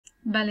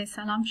بله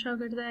سلام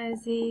شاگردای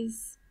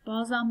عزیز،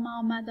 بازم ما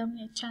آمدم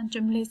یک چند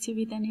جمله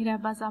سویدنی را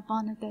به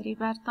زبان دری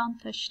برتان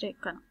تشریح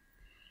کنم.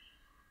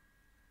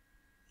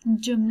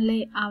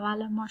 جمله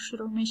اول ما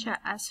شروع میشه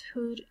از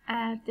hur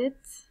är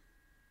det.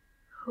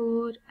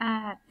 hur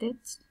är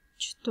det؟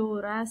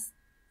 چطور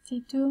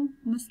هستی تو؟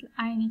 مثل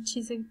عین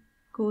چیزی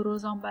که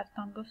روزان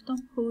برتان گفتم.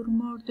 hur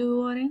mår du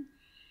åren؟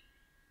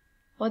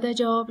 بعد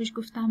جوابش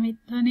گفتم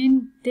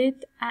میتونین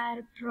det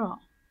är bra.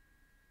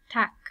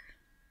 tack.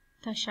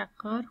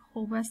 تشکر،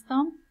 خوب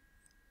هستم.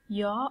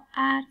 یا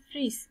är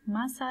frisk،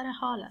 من سر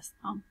حال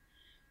هستم.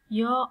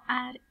 یا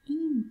är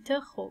inte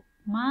خوب،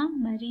 من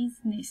مریض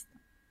نیستم.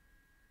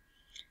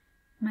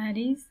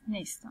 مریض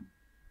نیستم.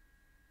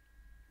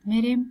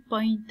 میریم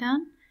پایین‌تر.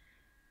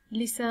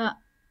 لیسا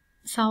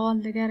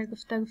سوال دیگر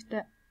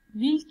گفته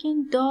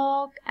Vilken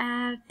dag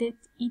är det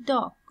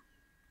idag؟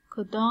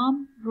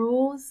 کدام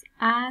روز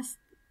است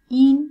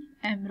این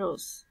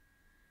امروز؟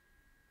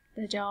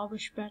 در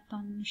جوابش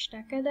برتان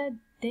نوشته کرده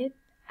Det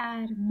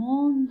är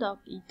måndag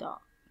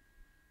idag.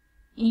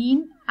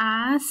 این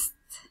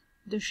است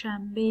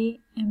دوشنبه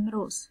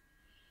امروز.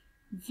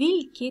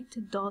 Vilket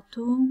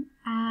datum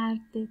är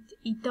det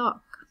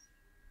idag؟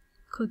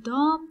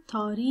 کدام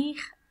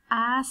تاریخ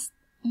است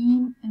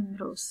این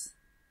امروز؟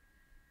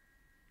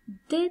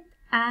 Det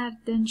är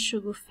den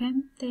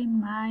 25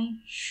 maj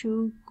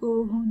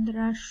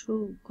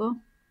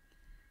 2020.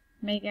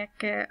 میگه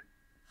که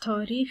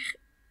تاریخ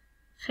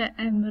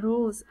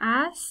امروز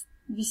است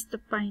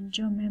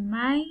 25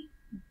 می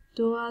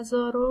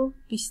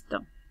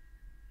 2020.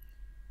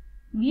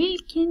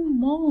 Vilken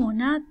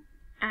månad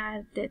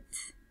är det؟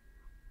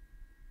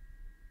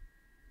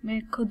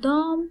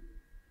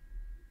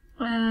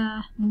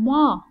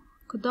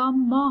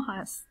 کدام ماه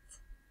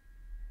است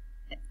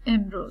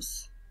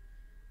امروز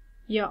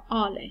یا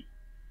آله؟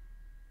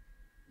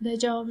 در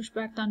جوابش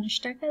برتان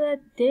نوشته کرده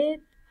Det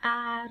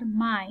är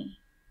maj.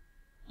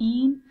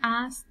 این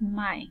است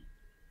می.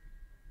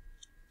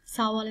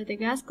 سوال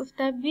دیگه است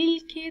گفته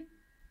Vilket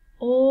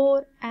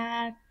år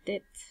är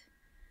det؟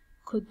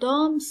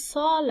 کدام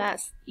سال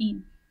است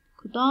این؟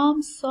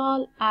 کدام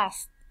سال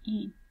است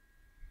این؟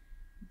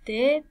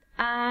 Det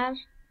är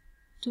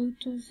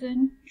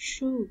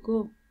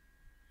 2020.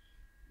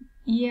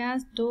 این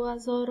از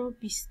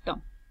 2020.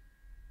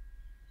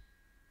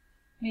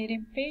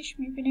 میریم پیش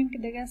میبینیم که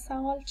دیگه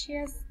سوال چی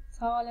است؟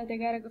 سوال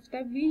دیگه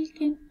گفته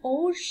Vilken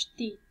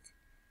årstid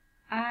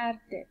är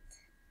det؟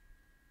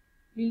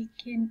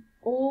 Vilken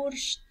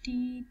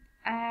årstid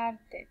är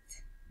det؟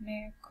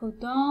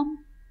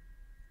 کدام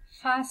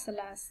فصل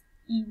است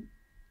این؟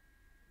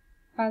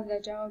 پس در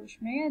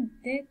جوابش میگه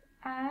Det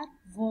är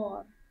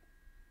vår.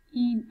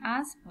 این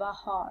است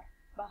بهار.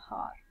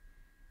 بهار.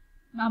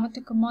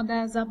 همونطور که ما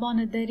در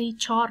زبان دری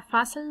 4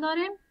 فصل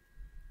داریم.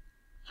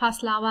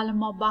 فصل اول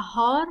ما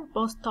بهار،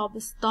 باز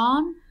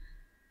تابستان،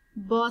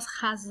 باز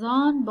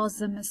خزان، باز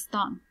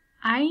زمستان.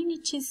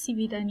 عین چیز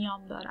سویدنی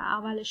هم داره.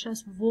 اولش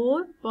از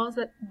vår،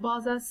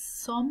 باز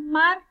از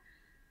sommar،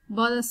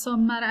 باز از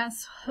sommar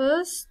از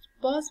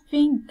höst، باز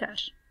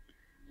winter.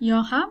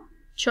 یا هم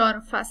 4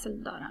 فصل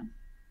دارن.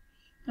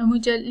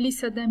 اموجا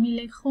لیسا در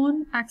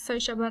lektion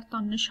عکسایش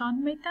برتان نشان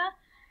میده.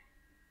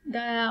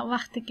 در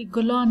وقتی که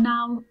گلا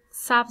نو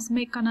سبز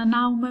میکنه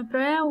نو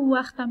میبره اون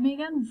وقت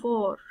میگن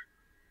vår.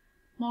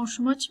 ما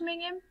شما چی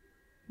میگیم؟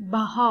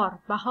 بهار.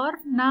 بهار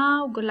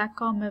نو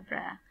گلکا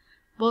میبره.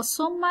 با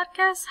sommar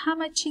که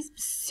همه چیز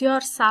بسیار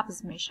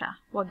سبز میشه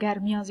و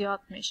گرمی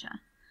زیاد میشه.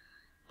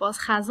 باز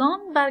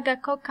خزان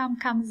برگکا کم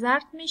کم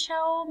زرد میشه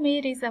و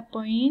میریزه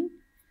پایین.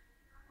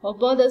 و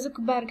بعد از او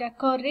که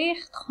برگکا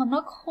ریخت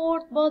خنک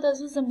خورد، بعد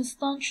از او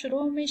زمستان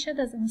شروع میشه.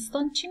 در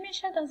زمستان چی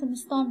میشه؟ در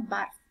زمستان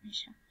برف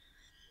میشه.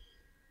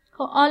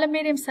 خب حالا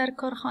میریم سر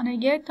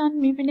کارخانگیتان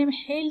میبینیم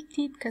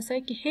هیلتید.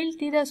 کسایی که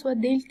هیلتید است و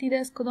دیلتید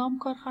است کدام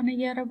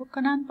کارخانگی را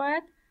بکنن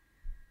باید؟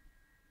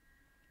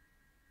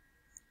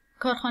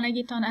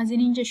 کارخانگیتان از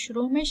اینجا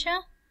شروع میشه.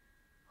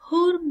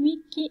 Hur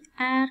mycket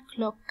är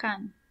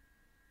klockan؟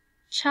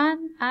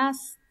 چند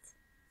است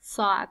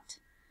ساعت؟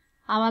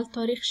 اول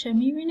تاریخش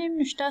میبینیم.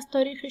 نوشته از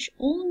تاریخش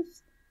اون.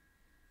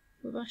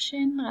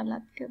 ببخشین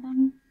غلط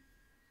کردم.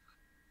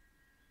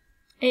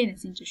 این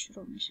از اینجا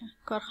شروع میشه.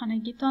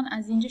 کارخانگیتان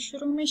از اینجا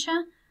شروع میشه.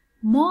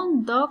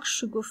 Måndag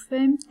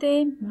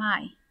 25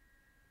 maj.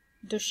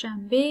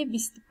 دوشنبه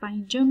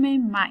 25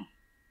 می.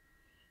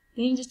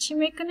 اینجا چی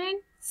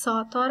میکنین؟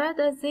 ساعت ها را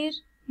در زیر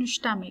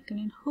نوشته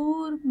میکنین.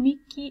 Hur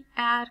mycket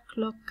är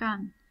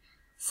klockan؟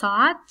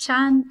 ساعت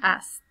چند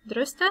است؟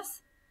 درست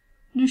است؟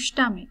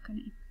 نوشته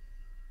میکنین.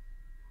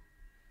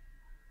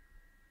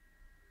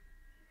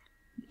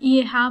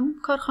 این هم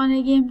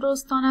کارخانگی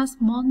امروزتان است.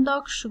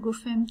 Måndag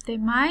 25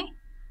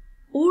 maj.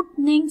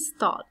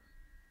 Ordningstal.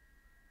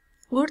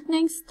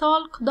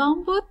 Ordningstal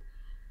کدام بود؟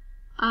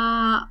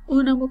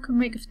 اونمو که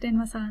میگفتین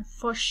مثلا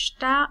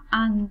första,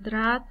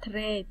 andra,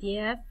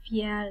 tredje,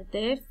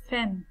 fjärde,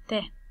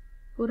 femte.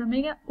 اونو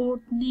میگه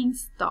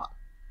ordningstal.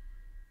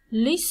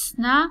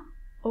 Lyssna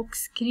och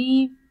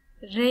skriv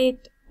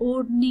rätt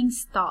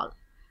ordningstal.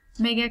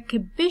 میگه که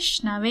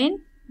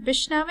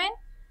بشنوین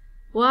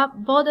و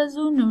بعد از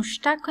اون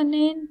نوشته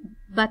کنین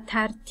به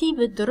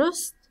ترتیب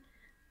درست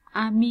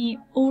امی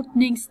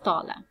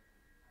ordningstalen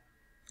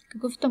که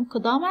گفتم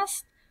کدام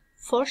است؟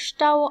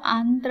 första و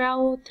andra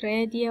و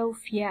tredje و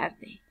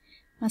fjärde.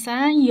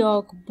 مثلا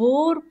jag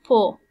bor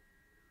på.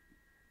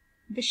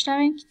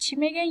 بشنوین که چی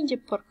میگه اینجا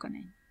پر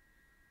کنین.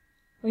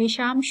 و ایش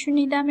هم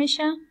شنیده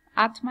میشه.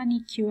 حتما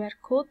این QR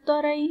کد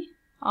داره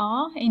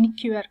این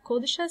QR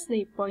کدش هست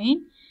دی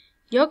پایین.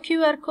 یا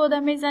QR کد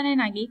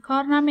میزنین اگه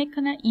کار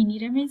نمیکنه اینی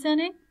رو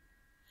میزنین.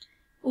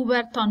 او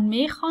برتان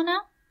میخوانه.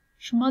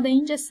 شما در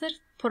اینجا صرف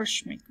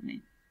پرش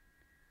میکنین.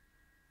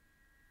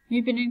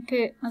 میبینین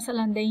که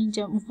مثلا در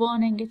اینجا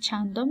واننگ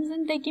چندم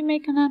زندگی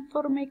میکنن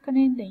پر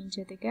میکنین. در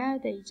اینجا دیگه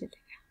در اینجا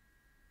دیگه.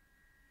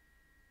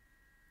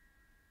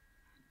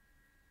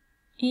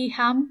 ای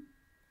هم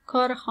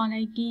کار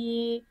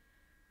خانگی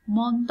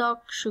måndag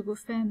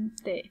 25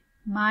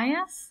 maj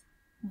است.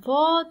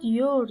 Vad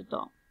gör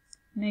de؟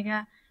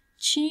 میگه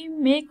چی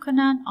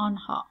میکنن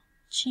آنها؟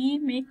 چی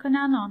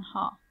میکنن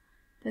آنها؟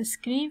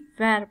 بeskriv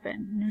verben.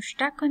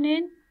 نوشته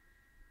کنین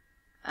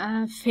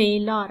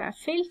فعلا را.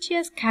 فعل چی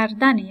است؟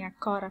 کردن یک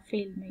کار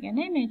فعل میگه.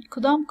 نمید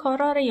کدام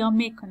کارا را یا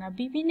میکنه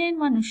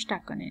ببینین و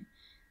نوشته کنین.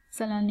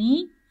 مثلا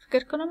این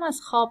فکر کنم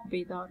از خواب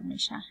بیدار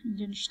میشه.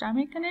 اینجا نوشته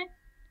میکنه.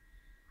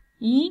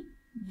 این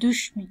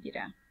دوش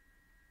میگیره.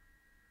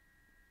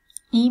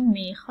 این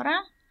میخوره.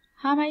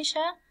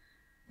 همیشه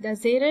در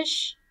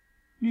زیرش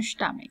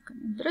نوشته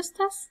میکنیم.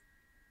 درست است؟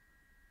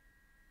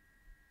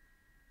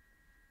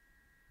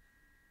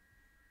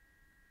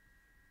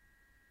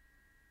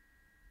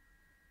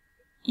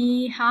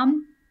 این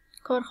هم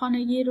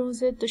کارخانگی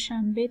روز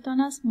دوشنبه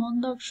تان است.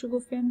 måndag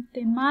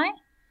 25 maj.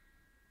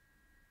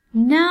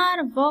 när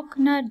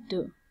vaknar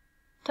du؟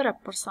 تو را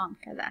پرسان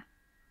کرده.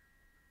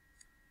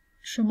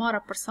 شما را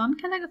پرسان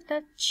کرده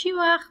گفته چی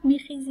وقت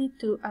میخیزی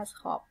تو از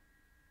خواب؟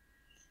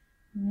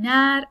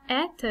 när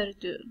äter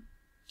du؟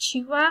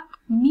 چی وقت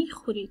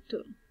میخوری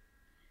تو؟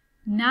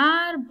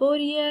 när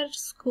börjar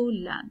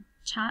skolan؟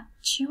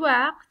 چی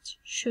وقت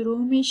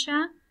شروع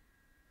میشه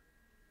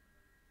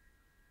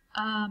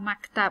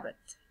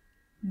مکتبت؟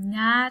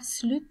 när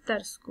slutar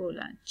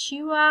skolan؟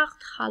 چی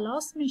وقت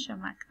خلاص میشه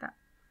مکتب؟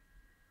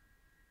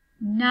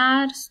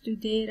 när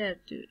studerar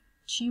du؟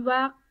 چی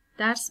وقت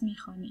درس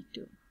میخوانی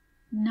تو؟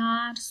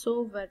 när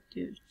sover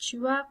du؟ چی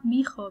وقت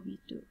میخوابی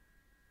تو؟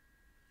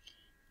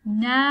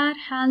 när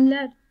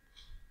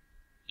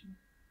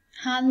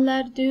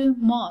handlar du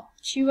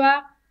mat؟ چی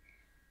وقت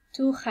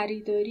تو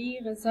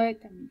خریداری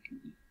غذایت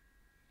میکنی؟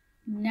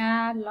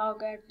 när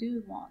lagar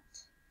du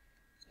mat؟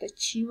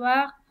 چی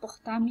وقت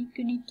پخته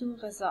میکنی تو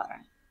غذا را؟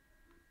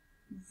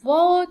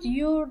 vad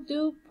gör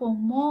du på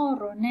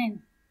morgonen؟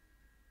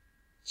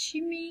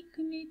 چی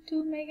میکنی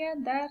تو میگه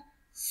در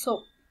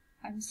صبح.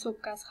 همین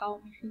صبح که از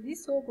خواب میخیزی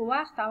صبح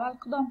وقت اول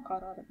کدام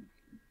کارا رو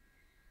میکنی؟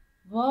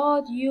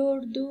 vad gör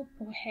du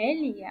på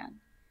helgen؟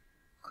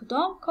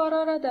 کدام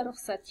کارا را در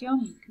رخصتی ها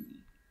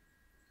میکنی؟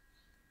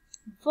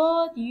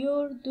 vad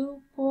gör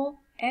du på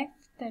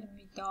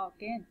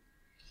eftermiddagen؟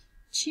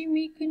 چی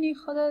میکنی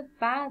خودت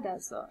بعد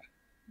از ظهر؟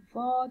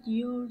 vad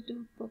gör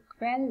du på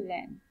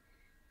kvällen؟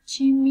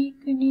 چی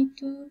میکنی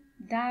تو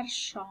در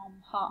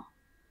شام ها؟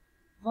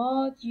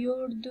 vad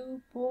gör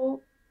du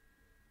på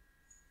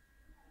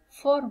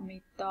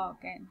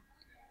förmiddagen؟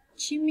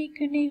 چی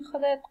میکنی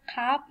خودت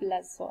قبل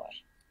از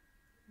ظهر؟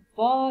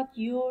 vad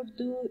gör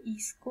du i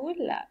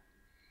skolan؟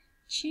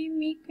 چی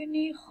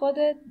میکنی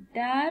خودت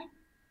در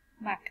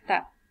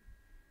مکتب؟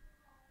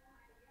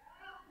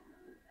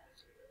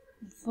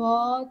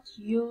 vad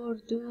gör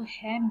du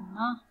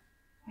hemma؟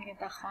 میگه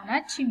در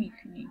خانه چی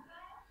میکنی؟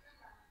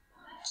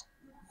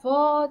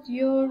 vad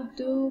gör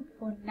du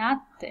på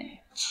natten؟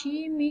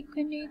 چی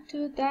میکنی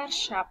تو در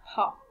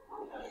شبها؟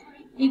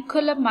 این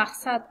کل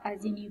مقصد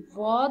از اینی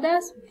واد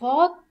است.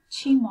 واد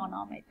چی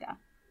مانا میده؟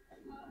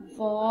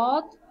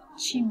 واد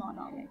چی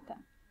مانا میده؟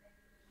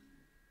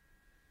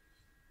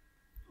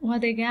 و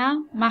دیگه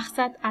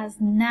مقصد از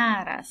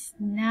نر است.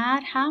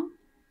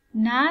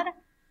 نر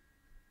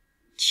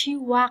چی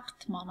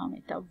وقت مانا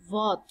میده؟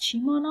 واد چی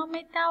مانا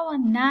میده و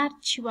نر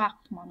چی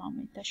وقت مانا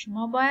میده؟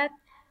 شما باید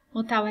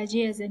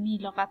متوجه از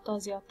این لغت ها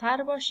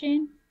زیادتر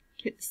باشین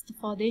که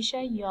استفادهش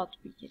یاد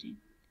بگیرین.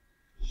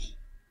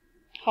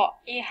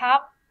 این هم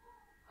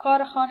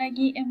کار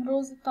خانگی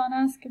امروزتان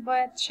است که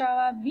باید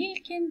شود.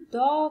 ویلکن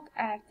داگ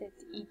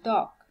اردت ای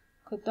داگ؟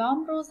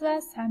 کدام روز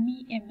است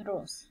همی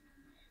امروز؟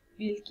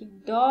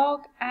 ویلکن داگ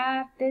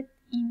اردت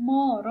ای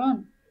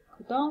مارون؟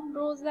 کدام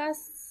روز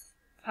است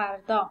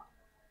فردا؟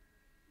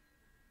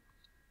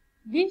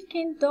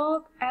 ویلکن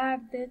داگ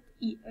اردت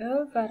ای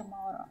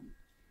övermorgon؟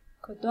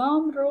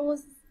 کدام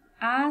روز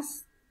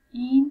است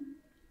این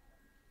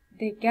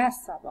دیگه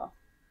صبح؟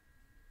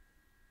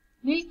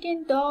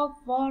 Vilken dag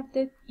var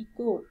det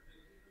igår؟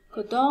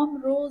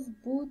 کدام روز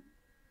بود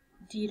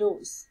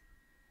دیروز؟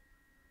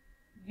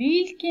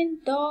 Vilken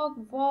dag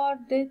var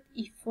det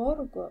i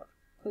förrgår؟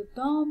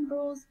 کدام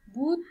روز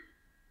بود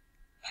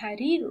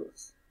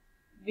پریروز؟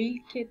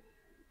 Vilket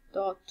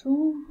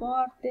datum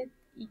var det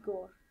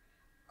igår؟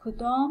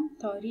 کدام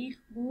تاریخ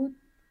بود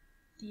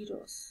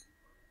دیروز.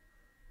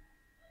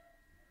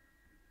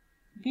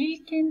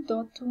 Vilken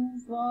datum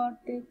var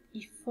det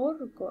i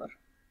förrgår?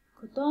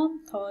 کدام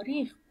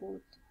تاریخ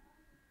بود؟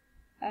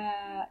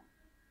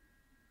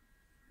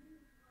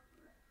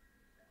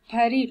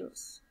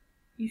 پریروز.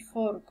 I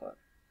förrgår.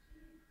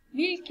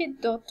 Vilket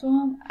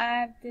datum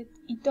är det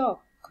idag?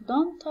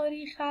 کدام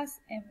تاریخ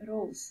است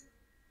امروز؟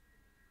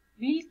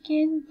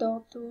 Vilken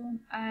datum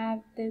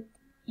är det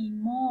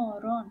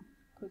imorgon?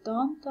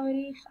 کدام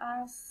تاریخ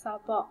است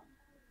صبح؟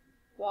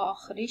 و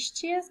آخریش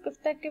چی است؟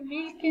 گفته که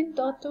Vilken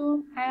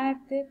datum är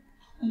det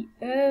i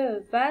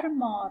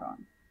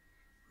övermorgon?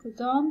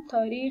 کدام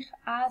تاریخ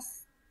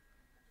است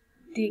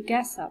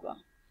دیگه صبح؟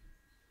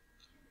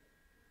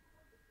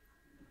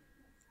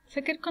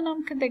 فکر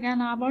کنم که دیگه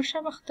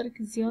نباشه بخاطر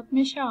که زیاد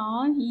میشه.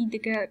 این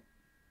دیگه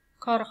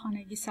کار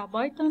خانگی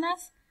صبایتان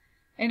است.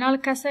 اینال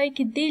کسایی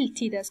که دل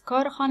تید است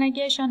کار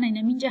خانگیشان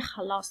اینجا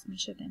خلاص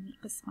میشه در این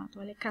قسمت،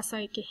 ولی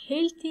کسایی که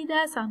هل تید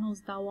است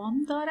هنوز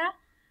دوام داره.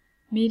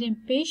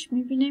 میریم پیش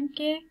میبینیم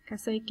که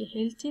کسایی که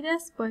هل تید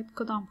است باید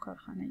کدام کار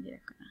خانگی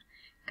کنه.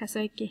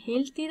 کسایی که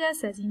هل تید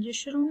است از اینجا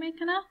شروع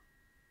میکنه.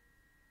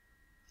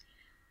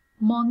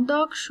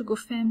 مانداگ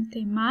 25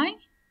 مای،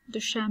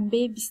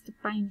 دوشنبه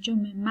 25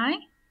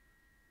 مای.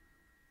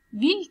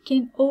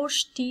 Vilken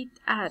årstid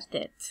är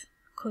det?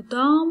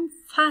 کدام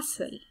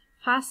فصل؟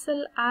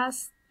 فصل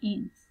است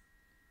این.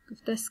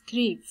 گفته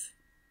skriv.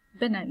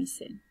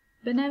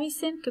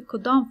 بنویسین که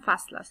کدام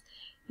فصل است.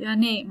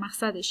 یعنی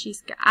مقصدش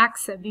است که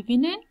عکس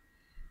ببینین،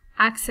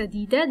 عکس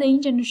دیده در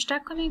اینجا نوشته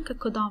کنین که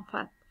کدام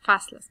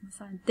فصل است.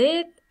 مثلا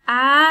det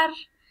är،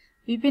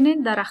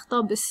 ببینین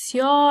درختها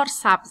بسیار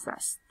سبز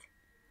است.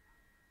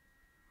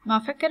 ما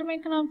فکر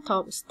میکنم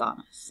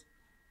تابستان است.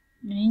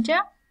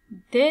 اینجا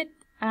det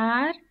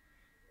är،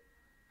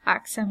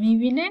 عکس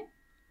میبینین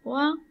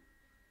و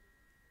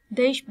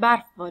دیش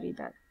برف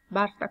باریده.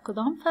 برف در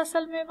کدام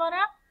فصل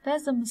میباره؟ در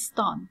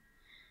زمستان.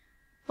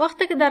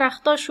 وقتی که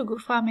درختها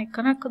شکوفه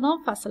میکنه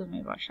کدام فصل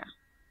میباشه؟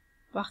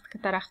 وقتی که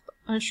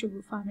درختها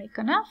شکوفه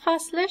میکنه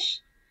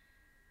فصلش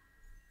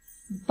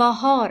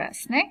بهار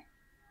است، نه؟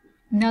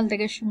 اینال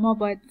دیگه شما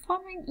باید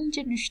بفهمین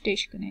اینجا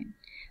نوشتهش کنین.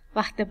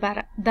 وقتی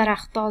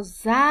درختها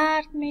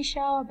زرد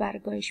میشه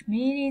برگاش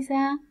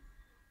میریزه،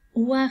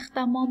 اون وقت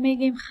ما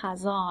میگیم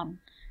خزان.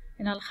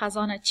 اینال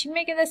خزانه چی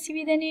میگه در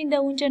سویدنی؟ در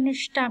اونجا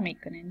نوشته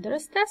میکنین.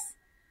 درست است؟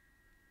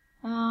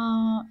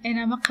 این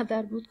همه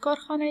قدر بود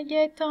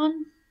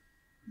کارخانگیتان،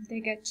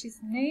 دیگه چیز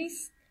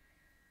نیست.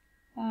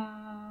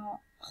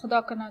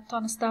 خدا کنه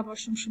تانسته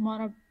باشم شما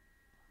را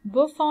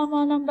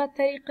بفهمانم به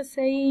طریق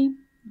صحیح.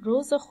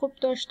 روز خوب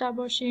داشته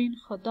باشین.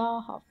 خدا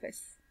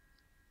حافظ.